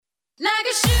Like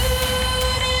a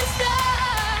shooting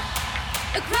star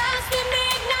across the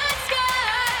midnight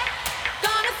sky,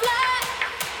 gonna fly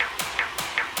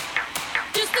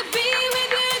just to be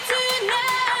with you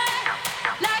tonight.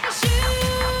 Like a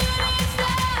shooting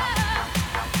star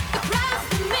across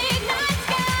the midnight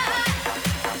sky,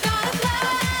 gonna fly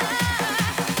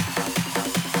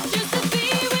just to be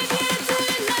with you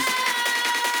tonight.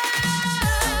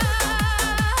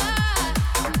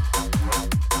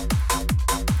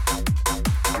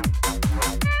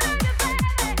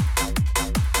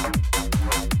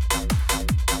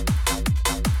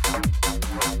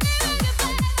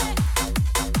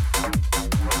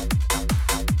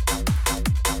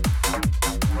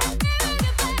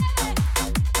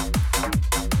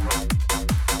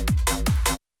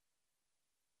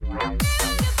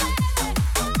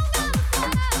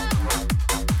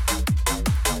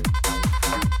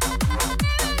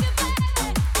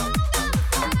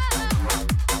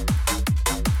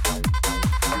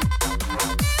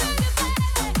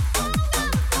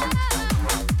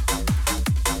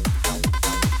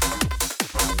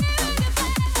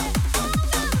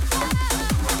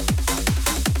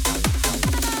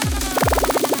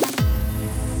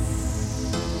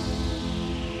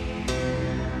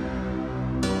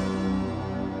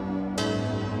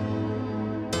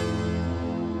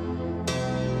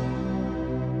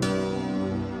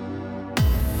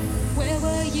 Where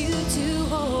were you to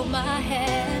hold my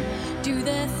hand? Do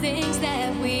the things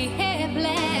that we had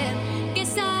planned.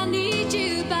 Guess I need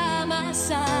you by my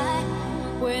side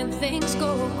when things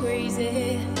go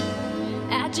crazy.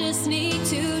 I just need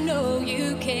to know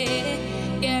you care.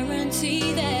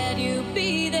 Guarantee that you'll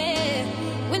be there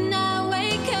when I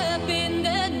wake up in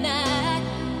the night.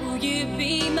 Will you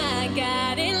be my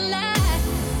guiding light?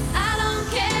 I don't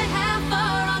care how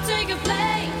far I'll take a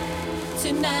plane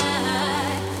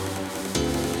tonight.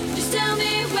 Just tell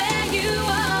me where you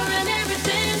are and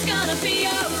everything's gonna be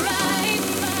alright.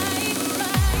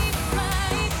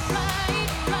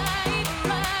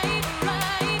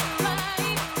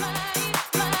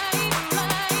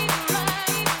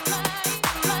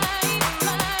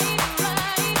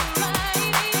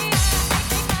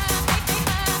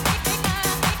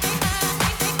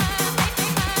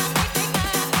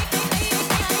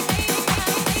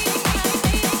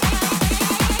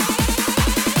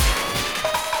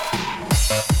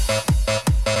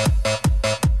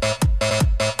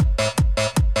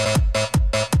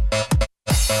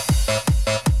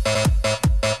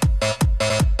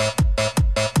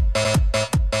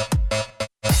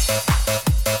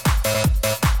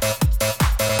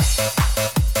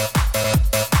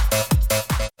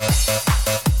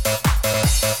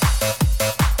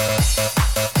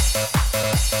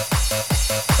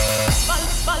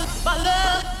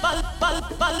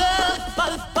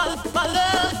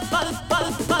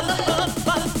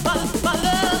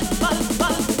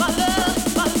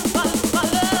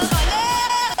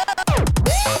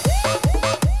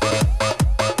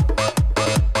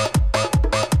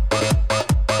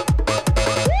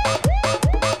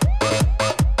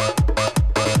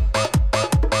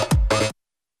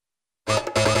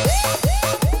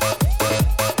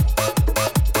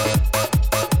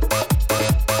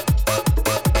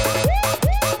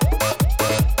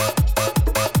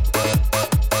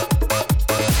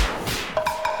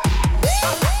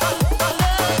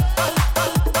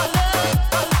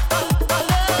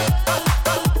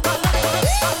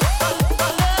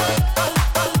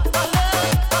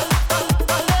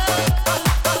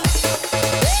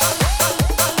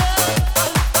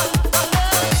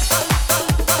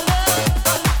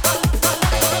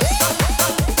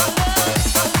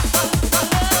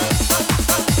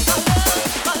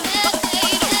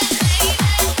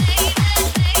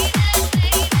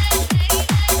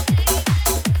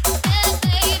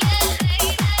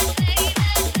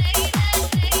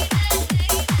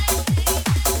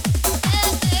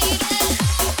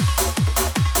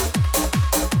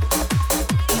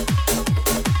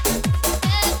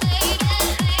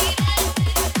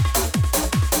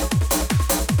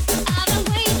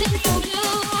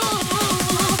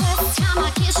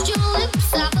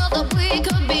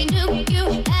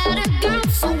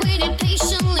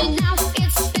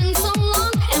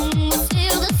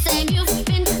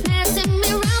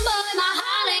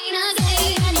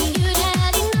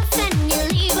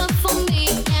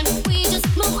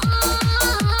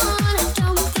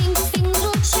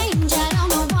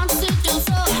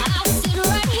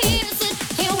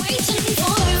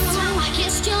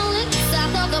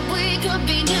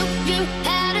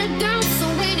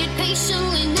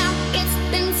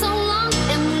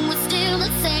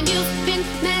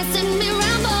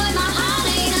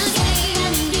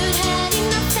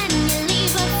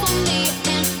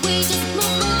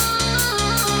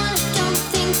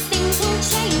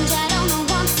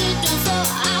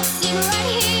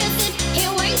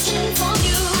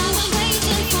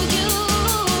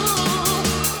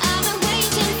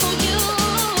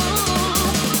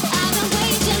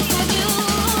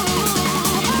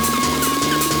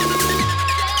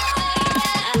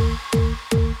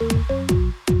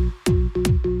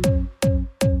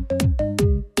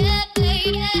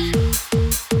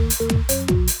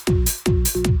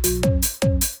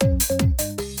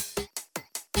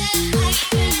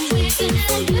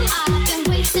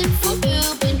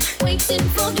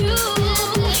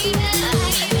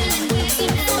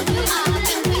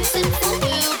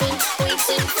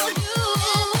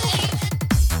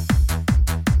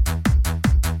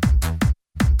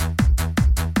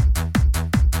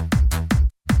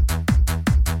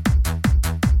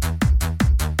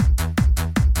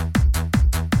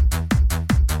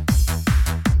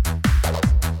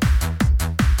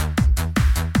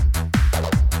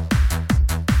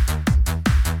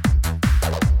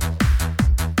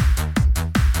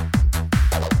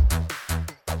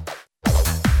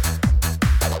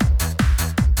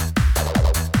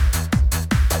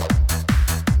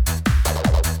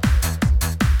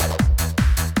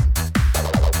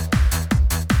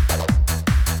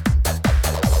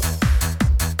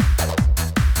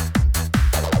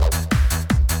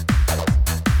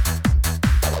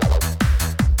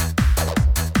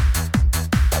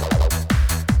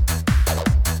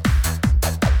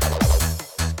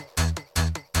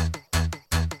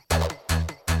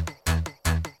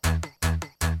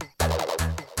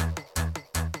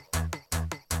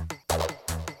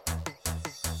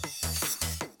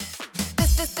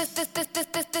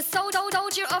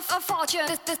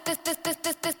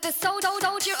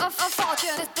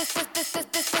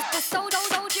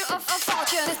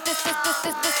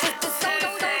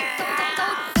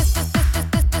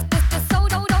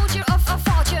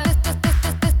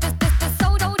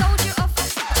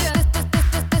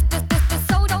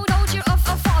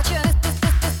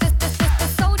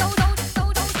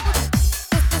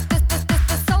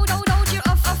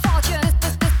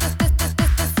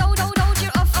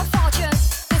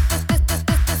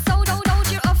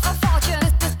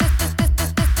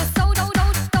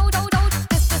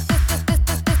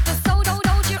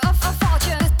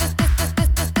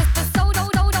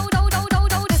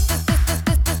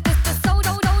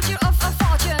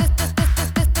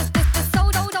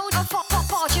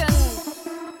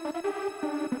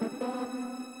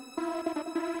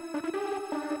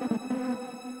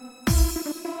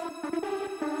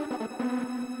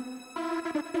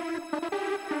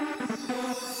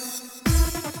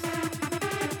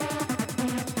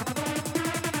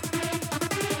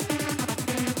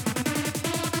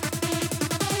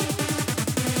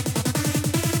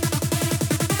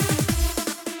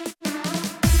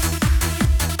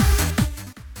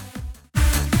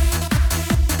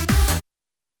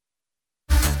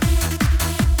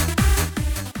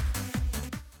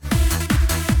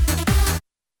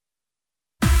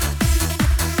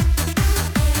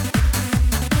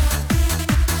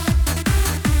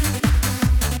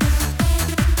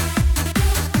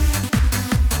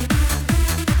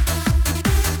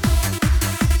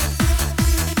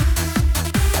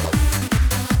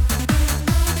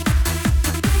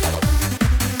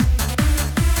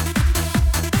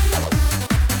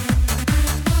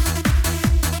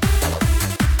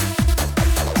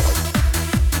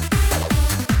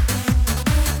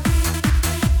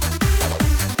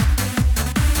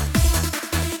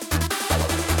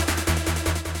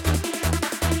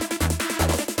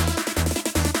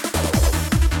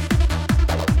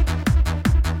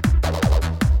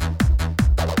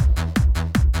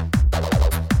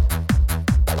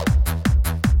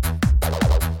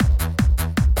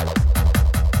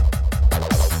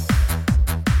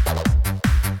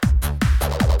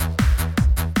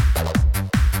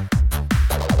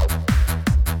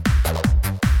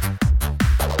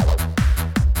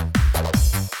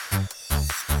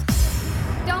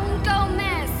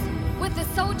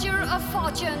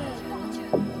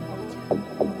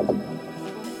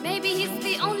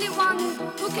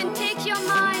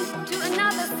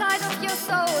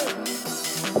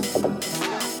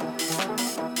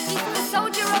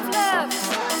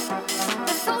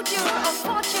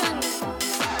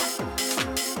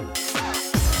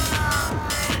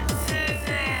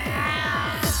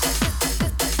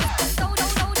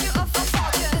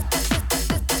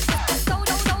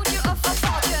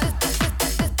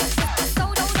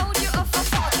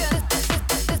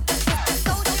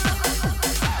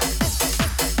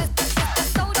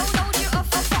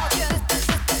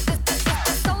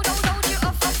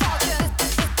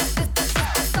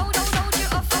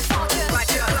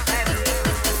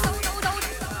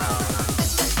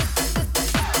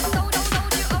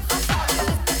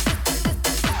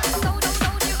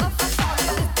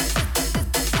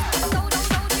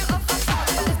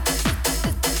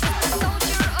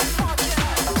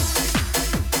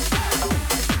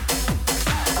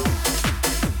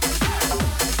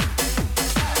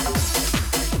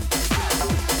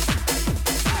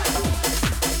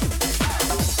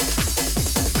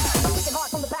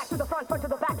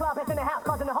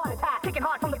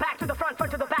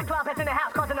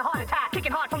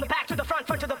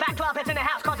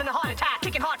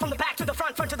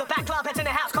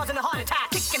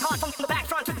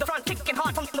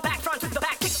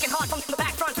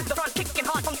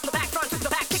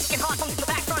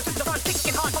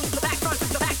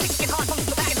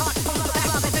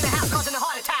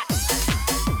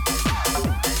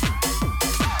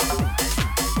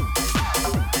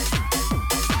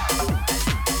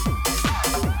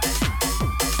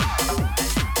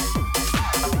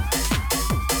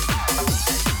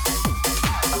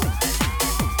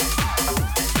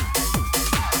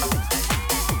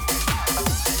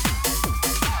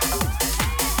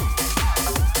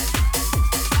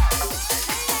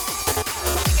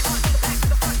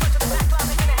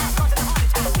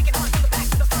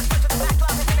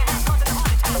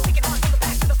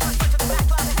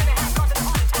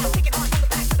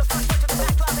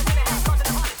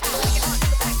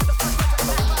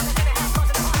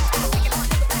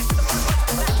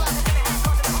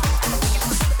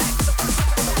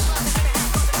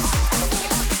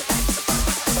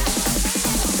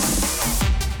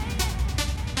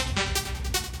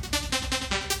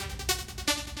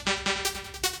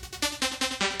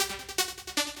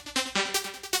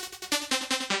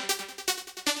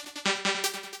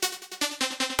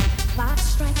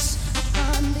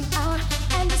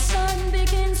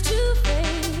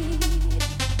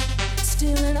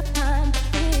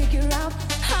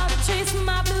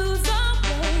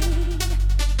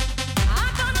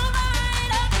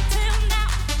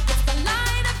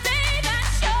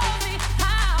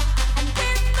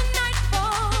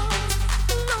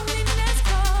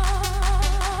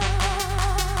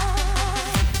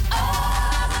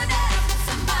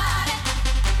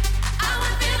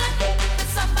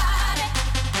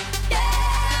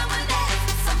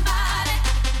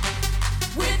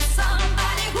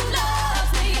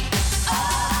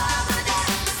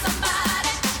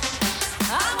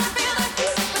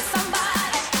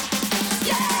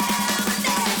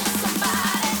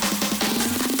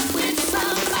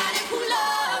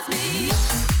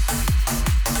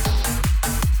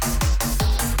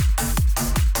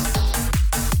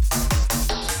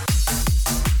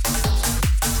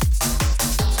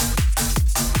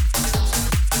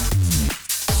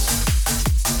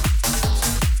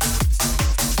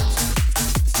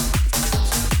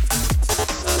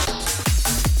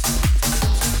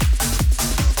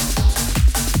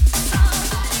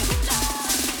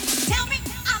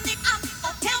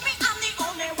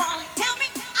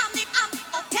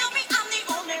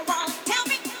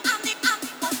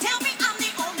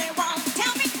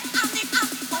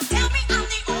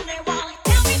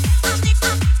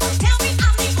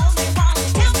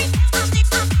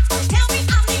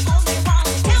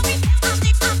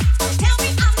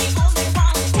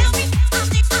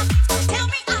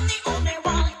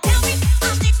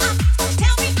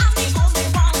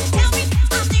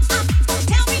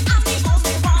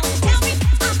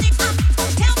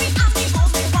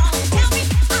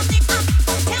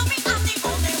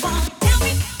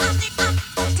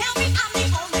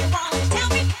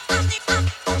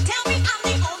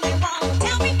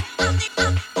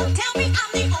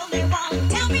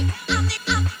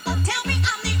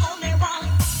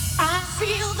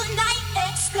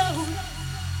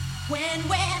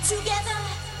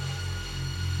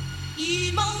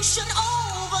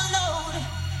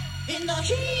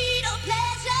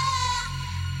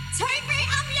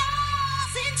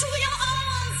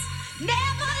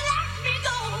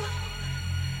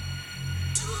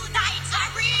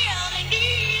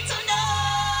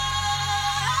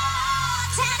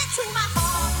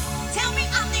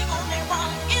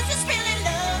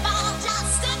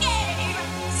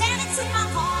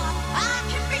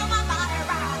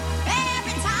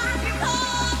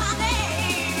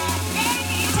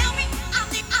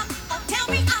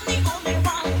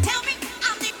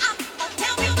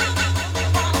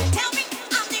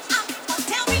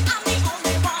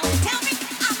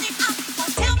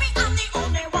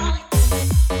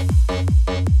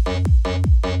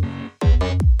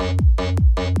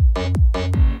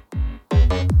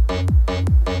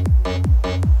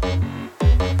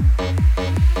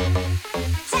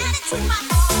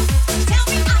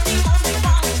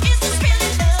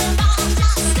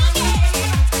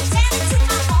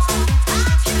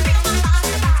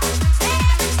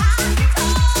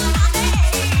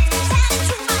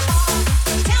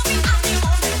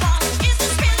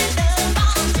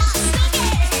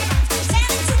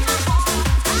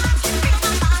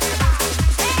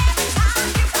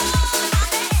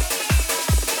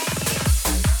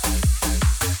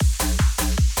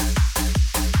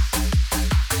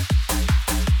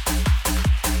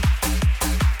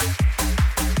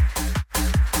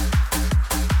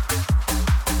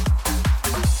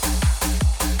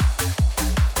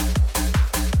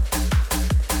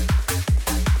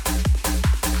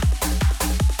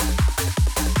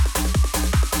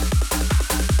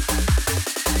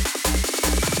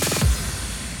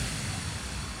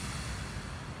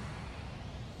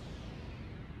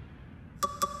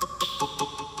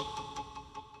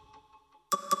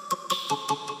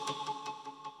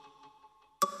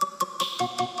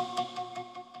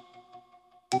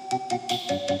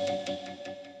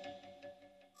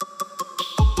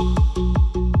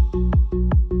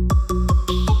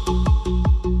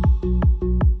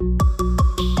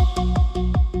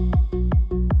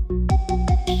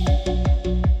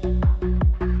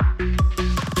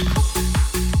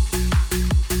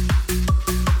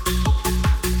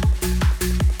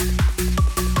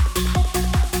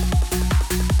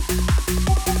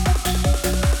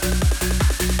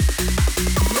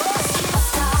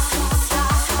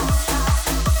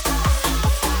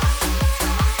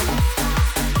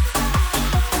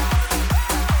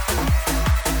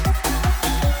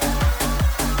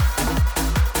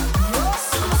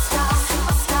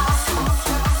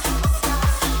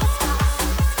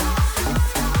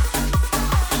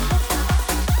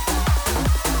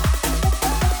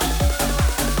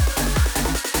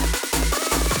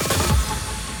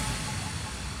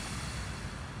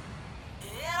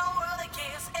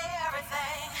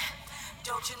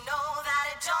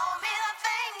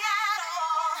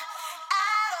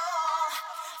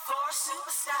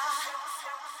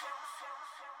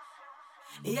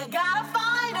 You gotta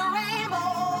find a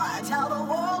rainbow. Tell the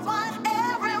world what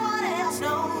everyone else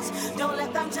knows. Don't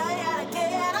let them tell you to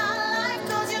get on life,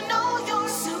 'cause you know you're a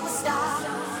superstar.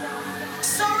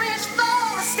 So reach for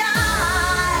the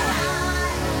sky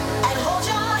and hold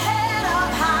your head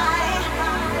up high.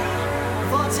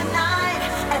 For tonight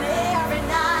and every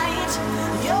night,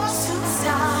 you're a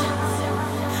superstar.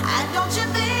 And don't you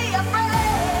be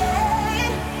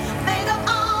afraid. Think of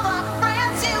all the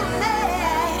friends you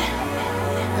made.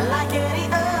 Like any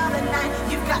other night,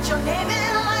 you've got your name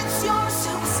in lights, you're a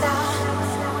superstar.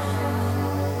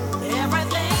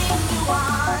 Everything you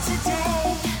are today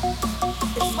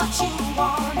is what you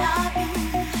wanna be.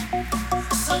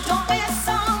 So don't be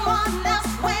someone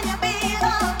else when you be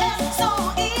the best so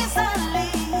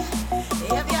easily.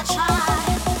 If you try,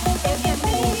 if you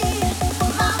need,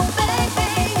 my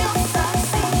baby, you'll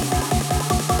succeed.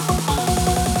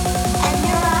 And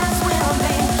your eyes will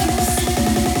make you see.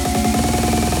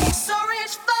 So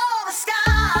reach for the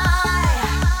sky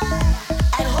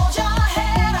and hold your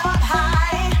head up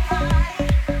high.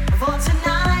 For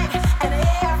tonight and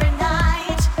every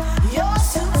night, you're a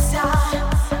superstar.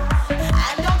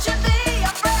 And don't you be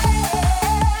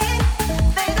afraid.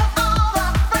 Think of all the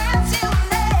friends you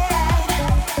made.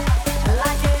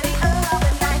 Like any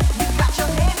other night, you've got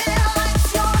your name in lights,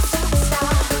 you're a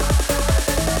superstar.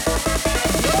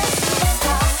 You're a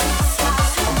superstar, superstar.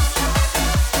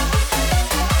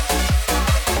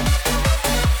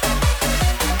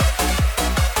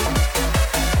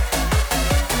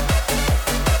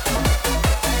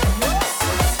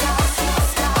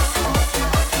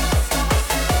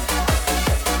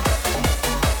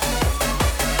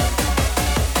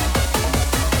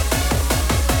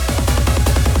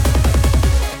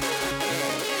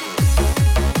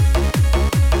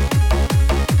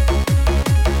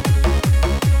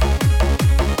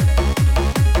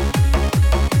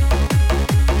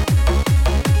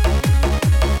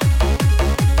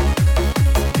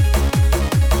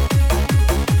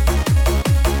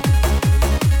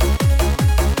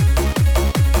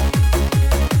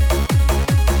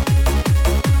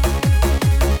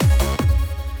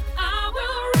 I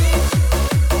will reach.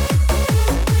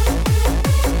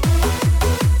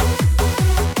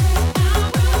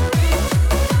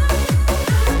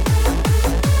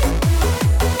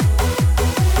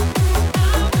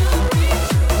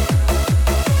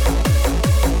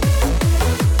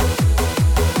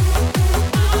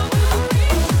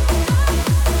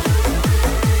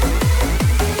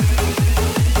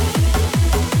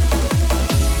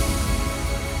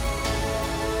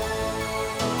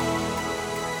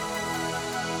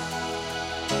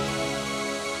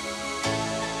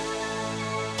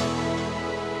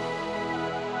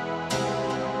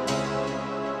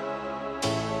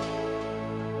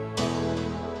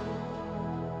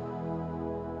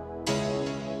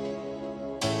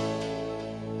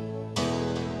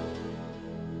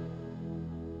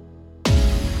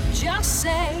 Just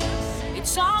say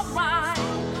it's alright.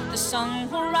 The sun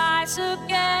will rise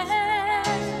again.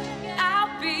 I'll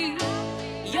be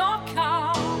your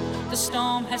calm. The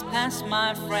storm has passed,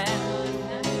 my friend.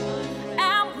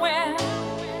 And when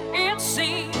it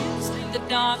seems the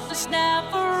darkness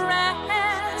never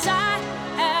ends, I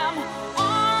am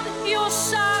on your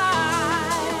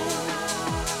side.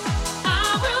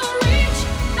 I will reach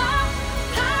up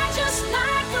high just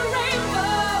like a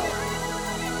rainbow.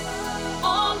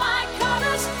 All my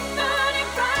colors burning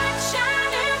bright,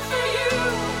 shining for you.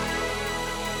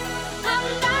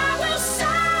 And I will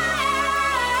sail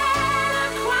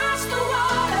across the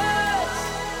waters.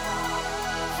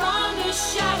 From the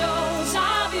shadows,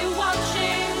 I'll be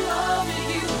watching over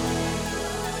you.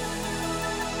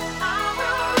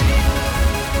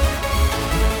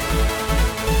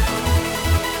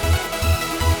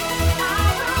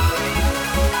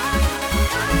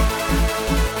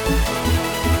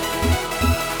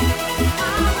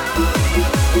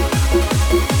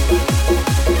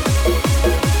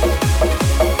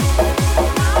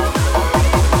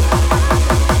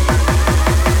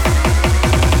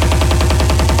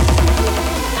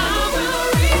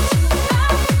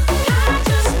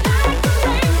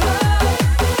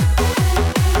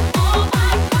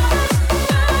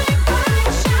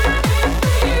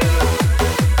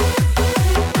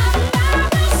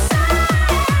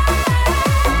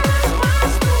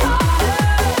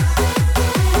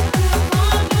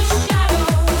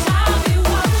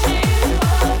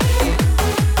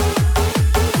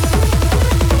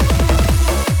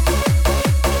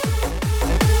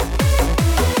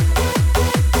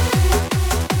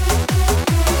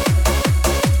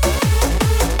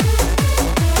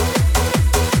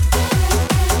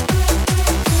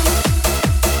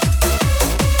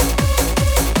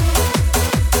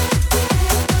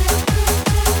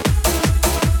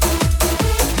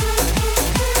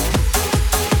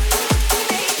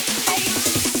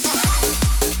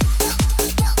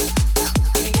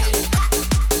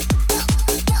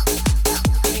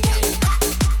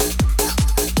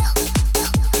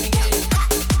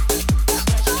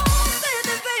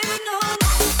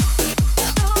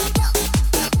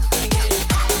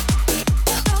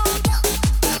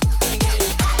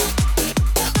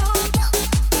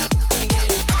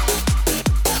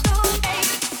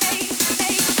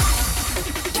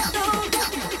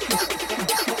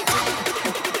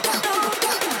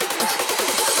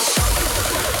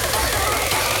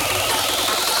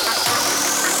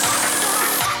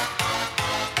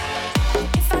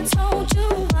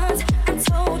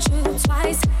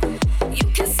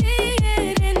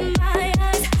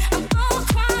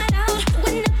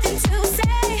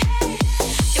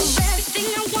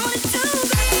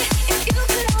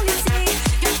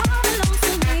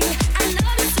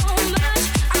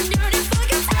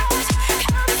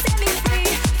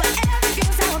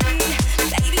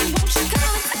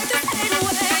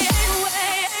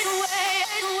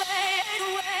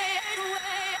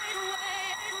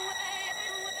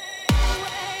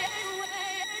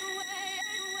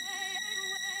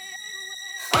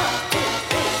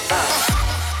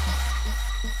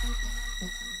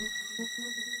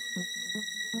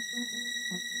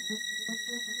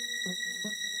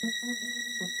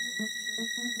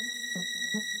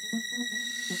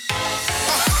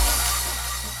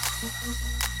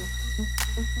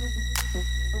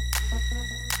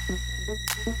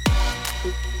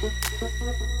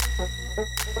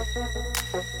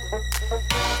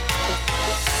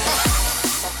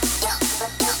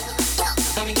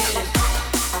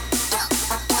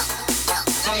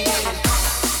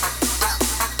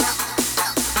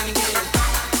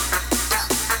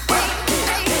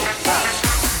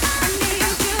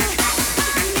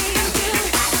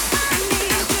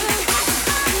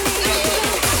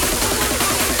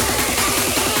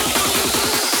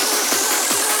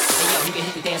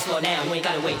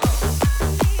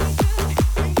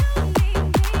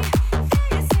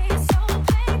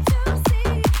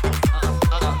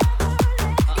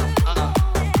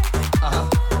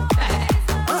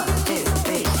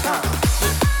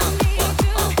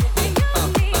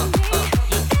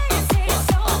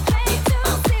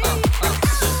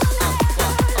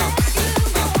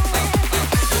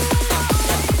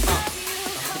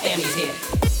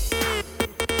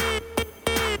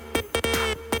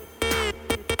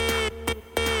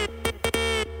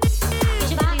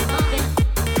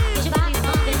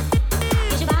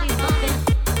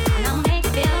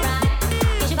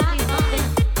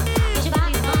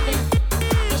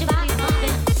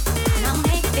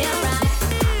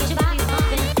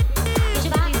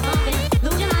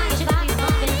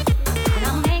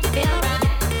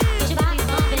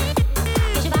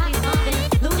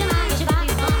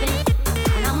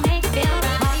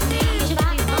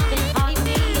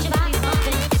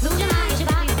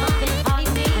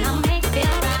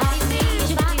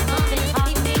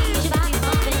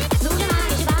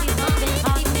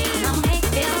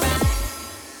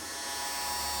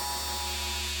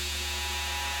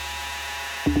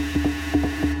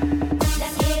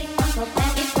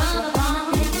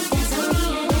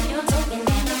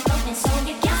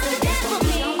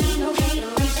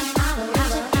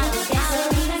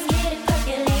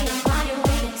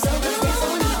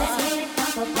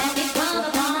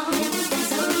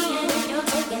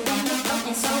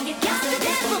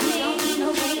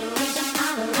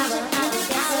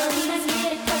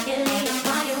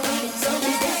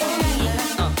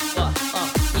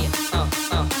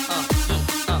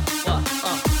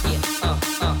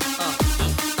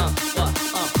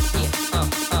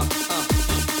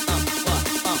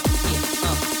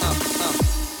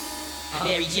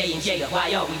 Mary J and Jada, why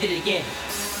yo, we did it again.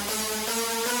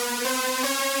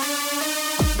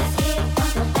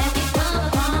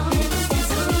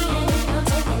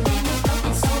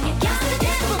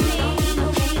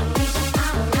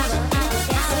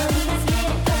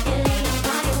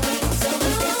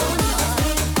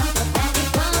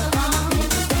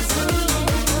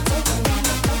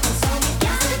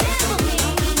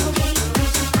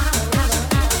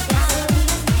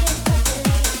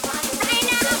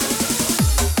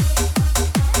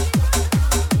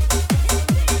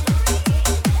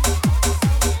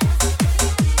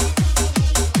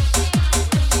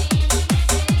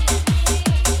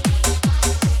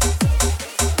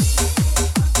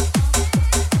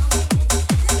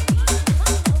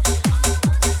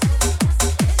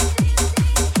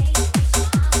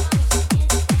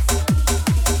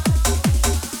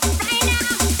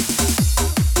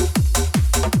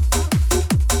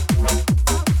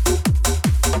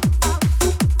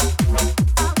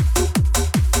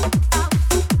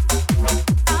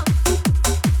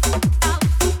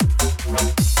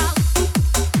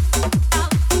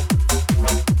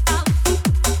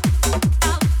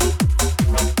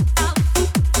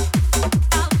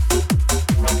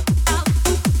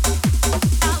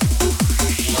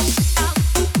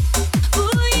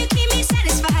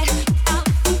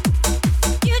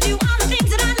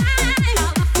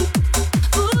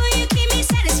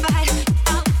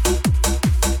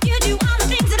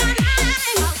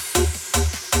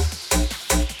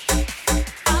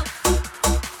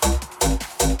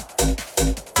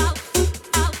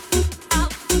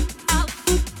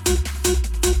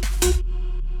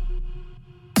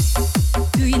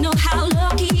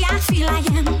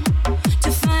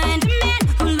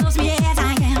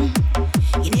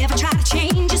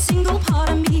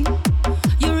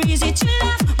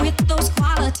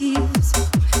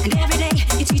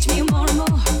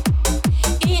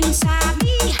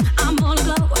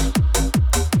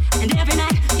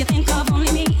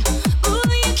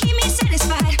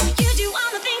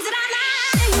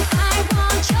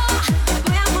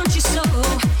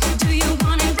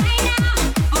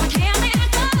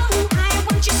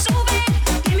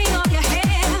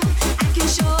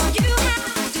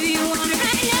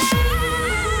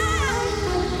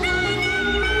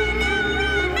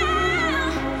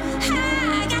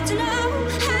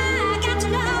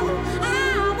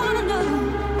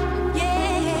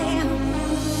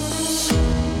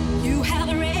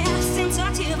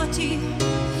 reality.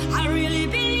 I really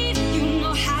believe you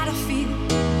know how to feel.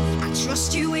 I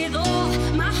trust you with all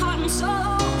my heart and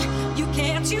soul. You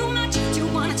care too much to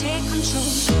wanna take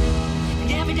control.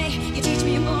 And every day you teach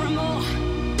me more and more.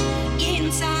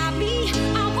 Inside me,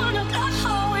 I wanna go.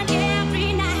 And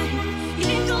every night you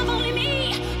think of only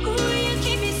me. Ooh, you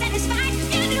keep me satisfied.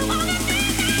 You do all the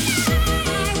things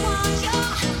I want you.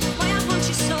 Why I want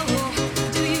you so.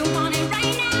 Do you want it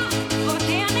right now? Or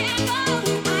can it go?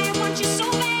 I want you so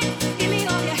bad. Give me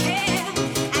all your hair.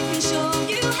 I can show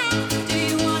you how. Do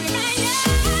you want it right now?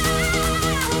 Right now,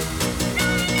 right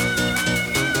now, right now.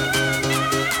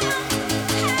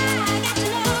 I got to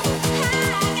know. I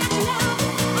got to know.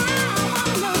 I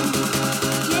wanna know.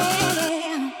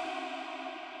 Yeah.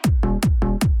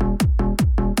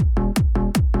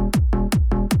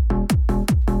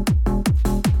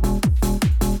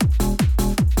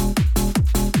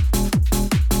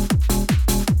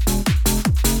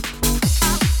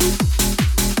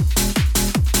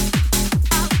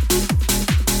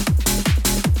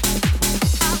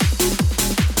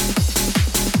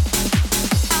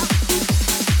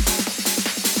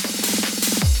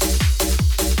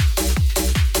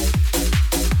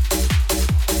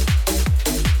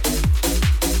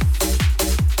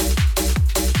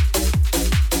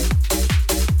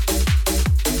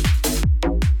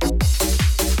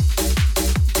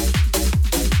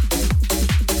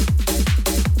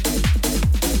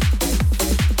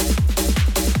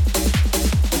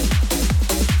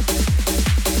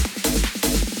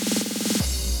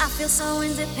 I feel so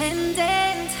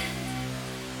independent,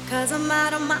 'cause I'm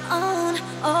out on my own,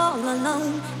 all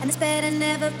alone, and it's better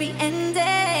never be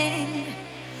ending.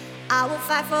 I will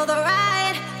fight for the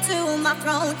right to my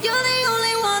throne. You're the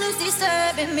only one who's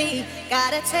disturbing me.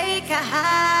 Gotta take a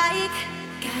hike,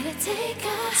 gotta take a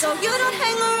hike. So you don't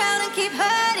hang around and keep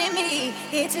hurting me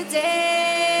here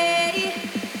today.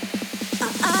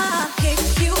 I'll kick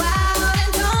you out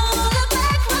and don't look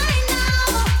back right now.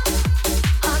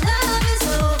 Our love is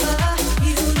over.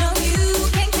 You know you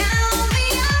can count me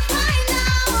out right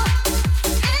now.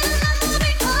 And I'm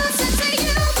moving closer to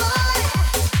you, boy.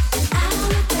 I don't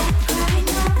look back right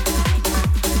now.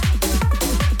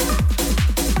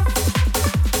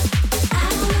 I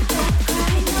don't look back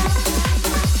right now.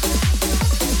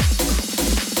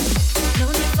 No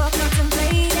need for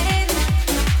contemplating.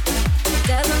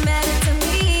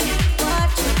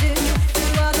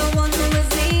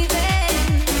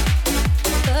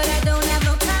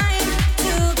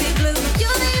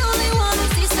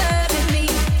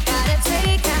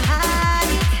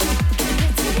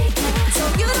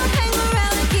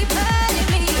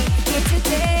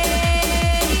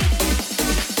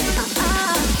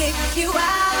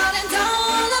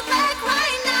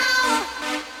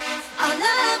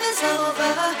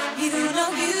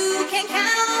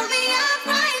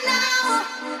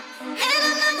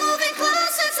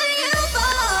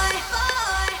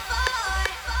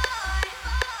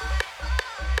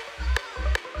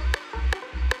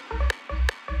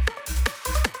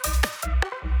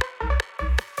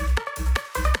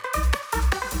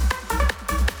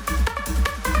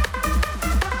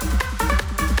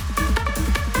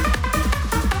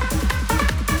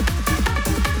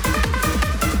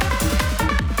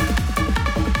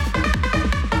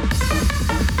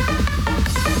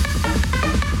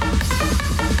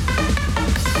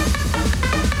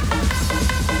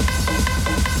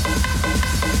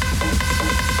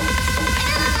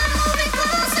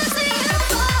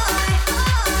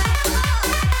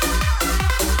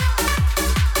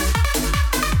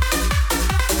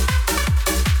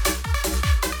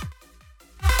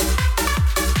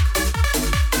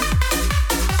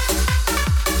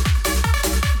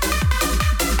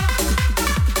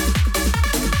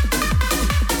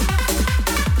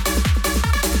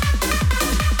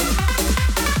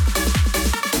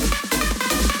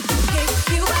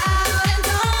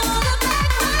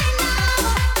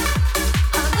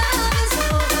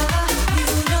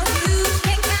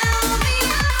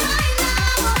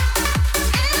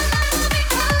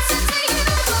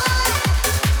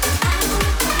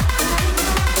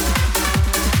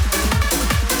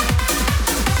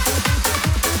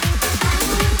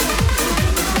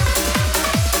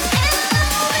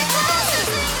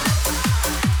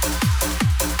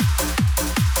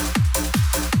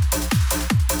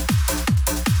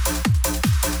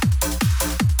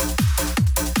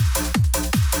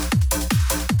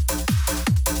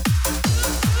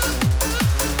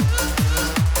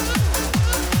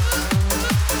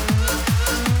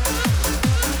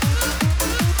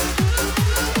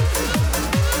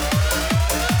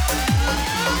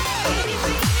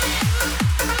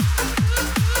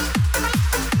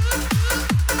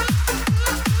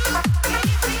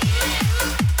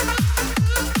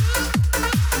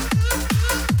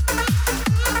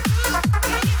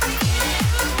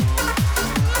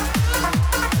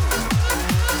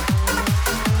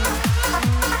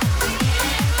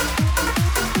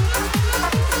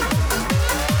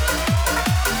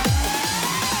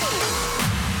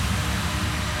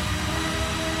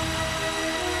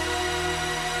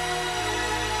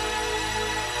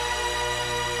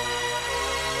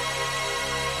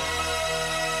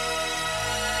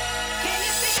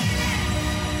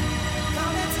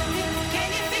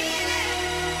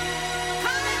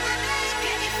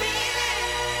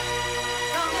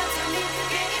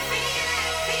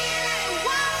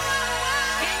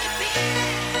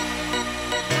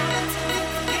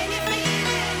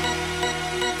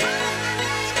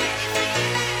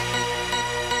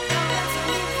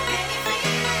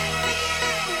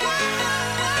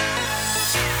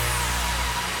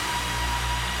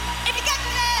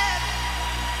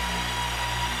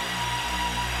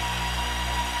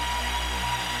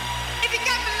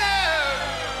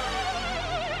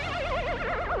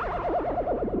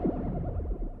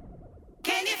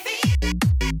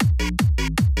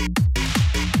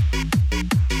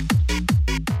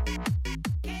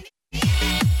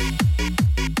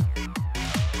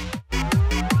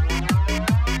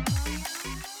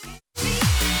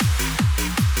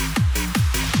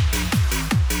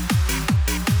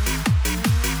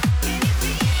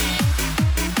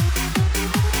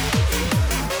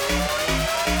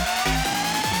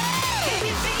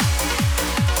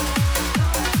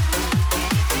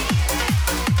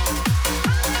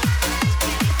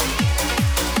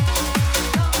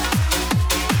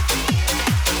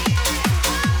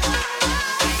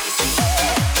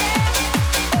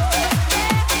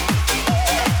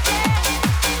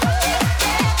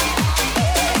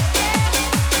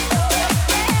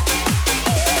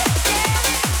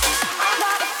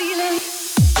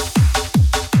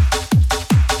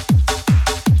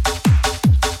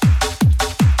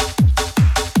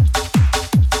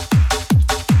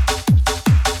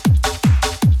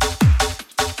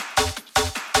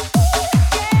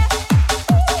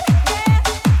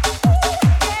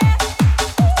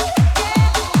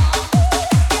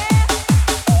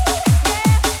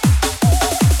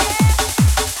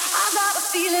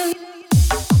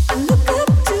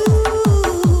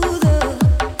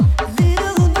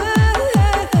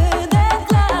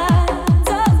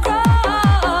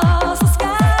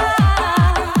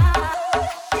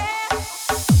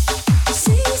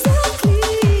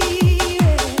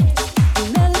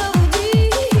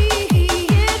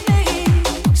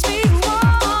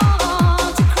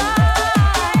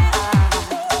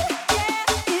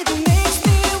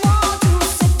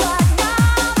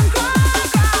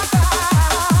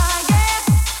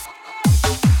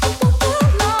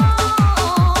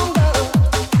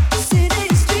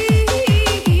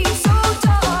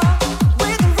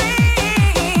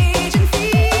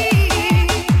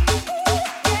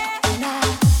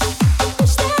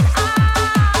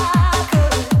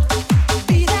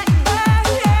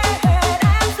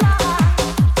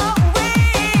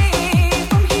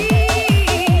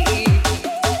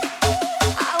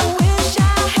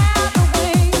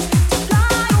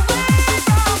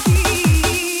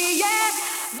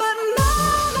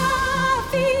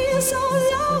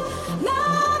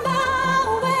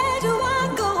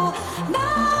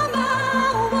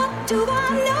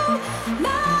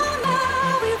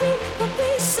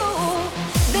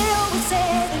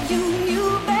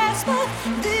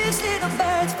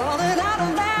 words falling out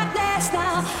of that nest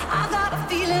now. I got a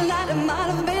feeling that it might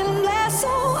have been less, so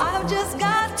I've just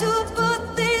got to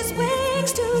put these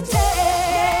wings to take.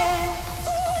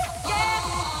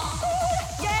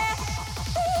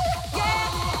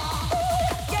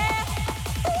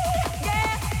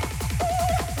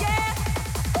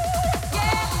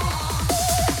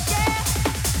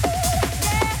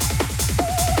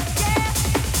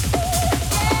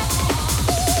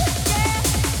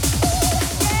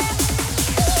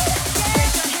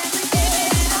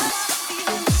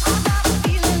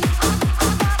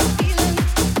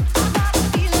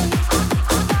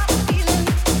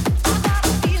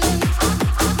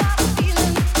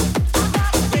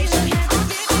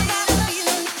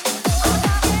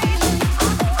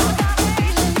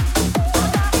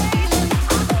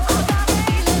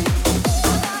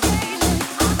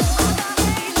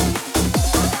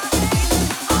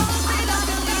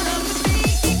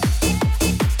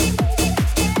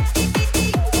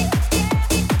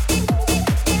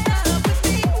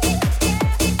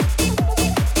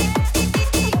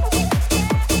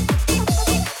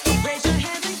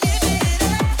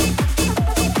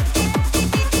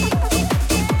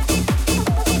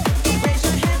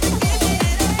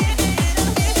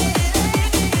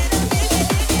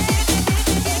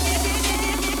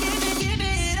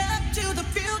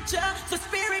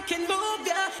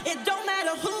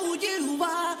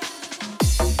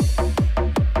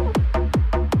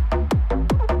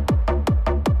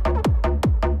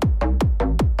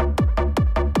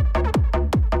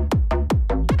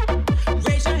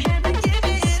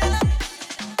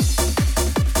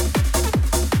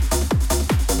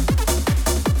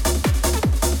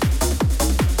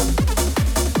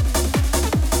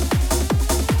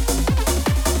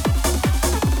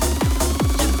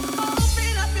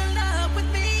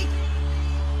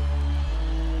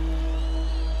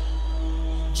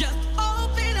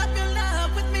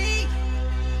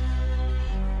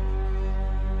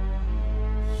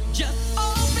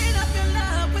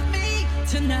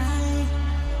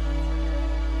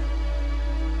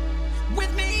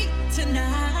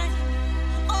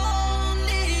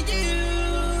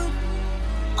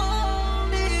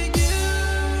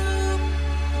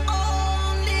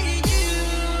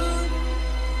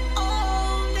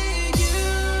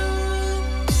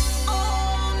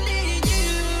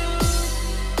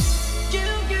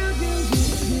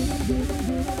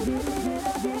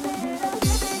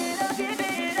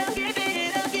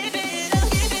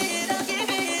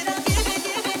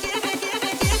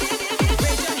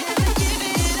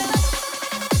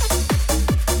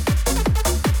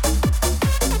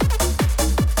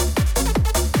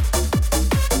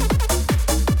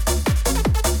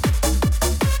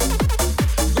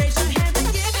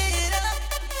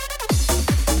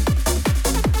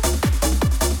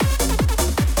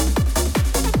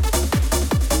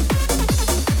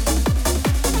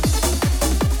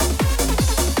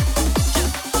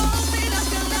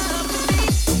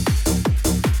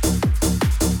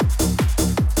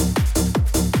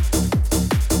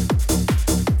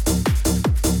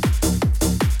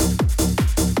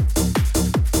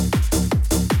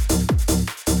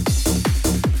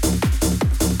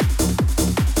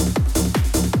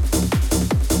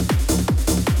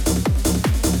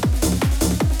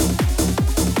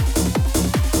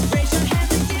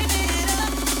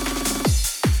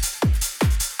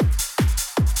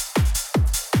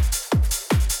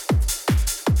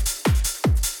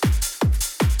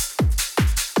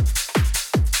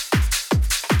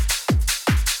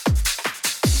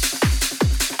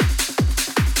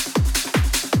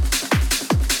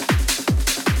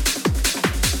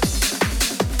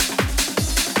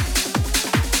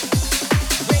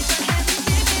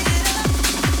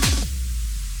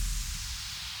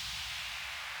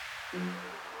 Mm-hmm.